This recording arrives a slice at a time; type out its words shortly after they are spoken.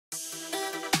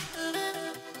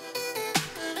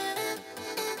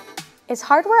Is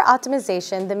hardware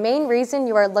optimization the main reason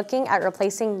you are looking at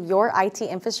replacing your IT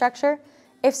infrastructure?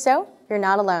 If so, you're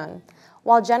not alone.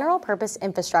 While general-purpose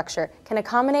infrastructure can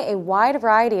accommodate a wide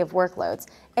variety of workloads,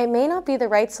 it may not be the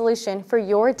right solution for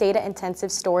your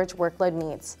data-intensive storage workload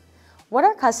needs. What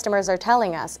our customers are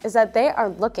telling us is that they are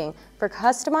looking for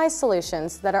customized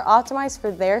solutions that are optimized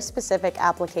for their specific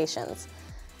applications.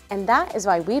 And that is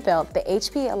why we built the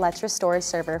HPE Alletra Storage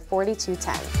Server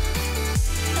 4210.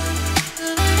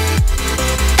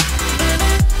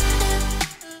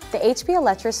 The HPE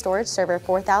Alletra Storage Server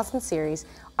 4000 series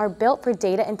are built for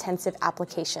data-intensive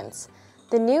applications.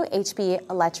 The new HPE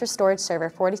Alletra Storage Server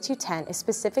 4210 is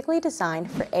specifically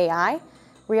designed for AI,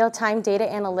 real-time data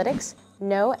analytics,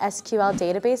 no SQL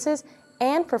databases,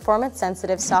 and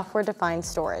performance-sensitive software-defined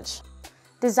storage.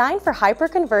 Designed for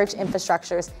hyper-converged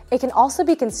infrastructures, it can also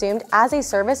be consumed as a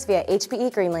service via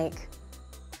HPE GreenLake.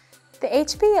 The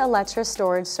HPE Alletra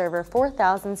Storage Server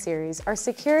 4000 series are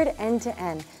secured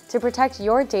end-to-end to protect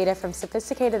your data from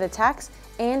sophisticated attacks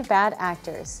and bad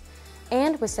actors.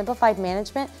 And with simplified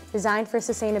management designed for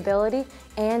sustainability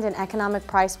and an economic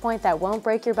price point that won't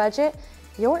break your budget,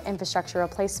 your infrastructure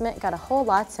replacement got a whole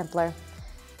lot simpler.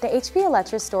 The HPE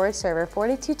Alletra Storage Server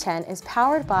 4210 is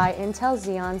powered by Intel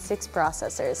Xeon 6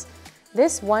 processors.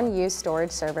 This one-use storage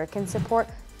server can support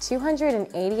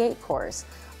 288 cores,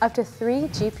 up to 3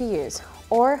 GPUs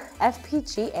or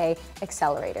FPGA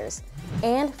accelerators,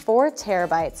 and 4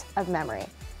 terabytes of memory,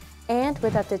 and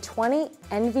with up to 20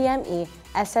 NVMe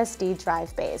SSD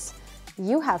drive bays.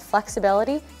 You have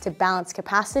flexibility to balance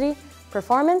capacity,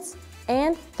 performance,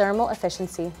 and thermal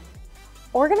efficiency.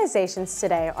 Organizations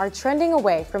today are trending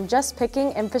away from just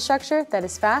picking infrastructure that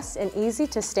is fast and easy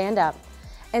to stand up.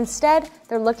 Instead,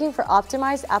 they're looking for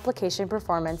optimized application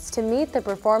performance to meet the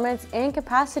performance and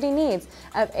capacity needs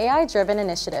of AI-driven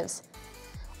initiatives.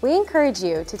 We encourage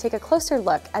you to take a closer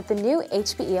look at the new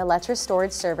HPE Alletra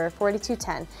Storage Server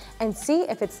 4210 and see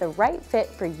if it's the right fit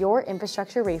for your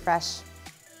infrastructure refresh.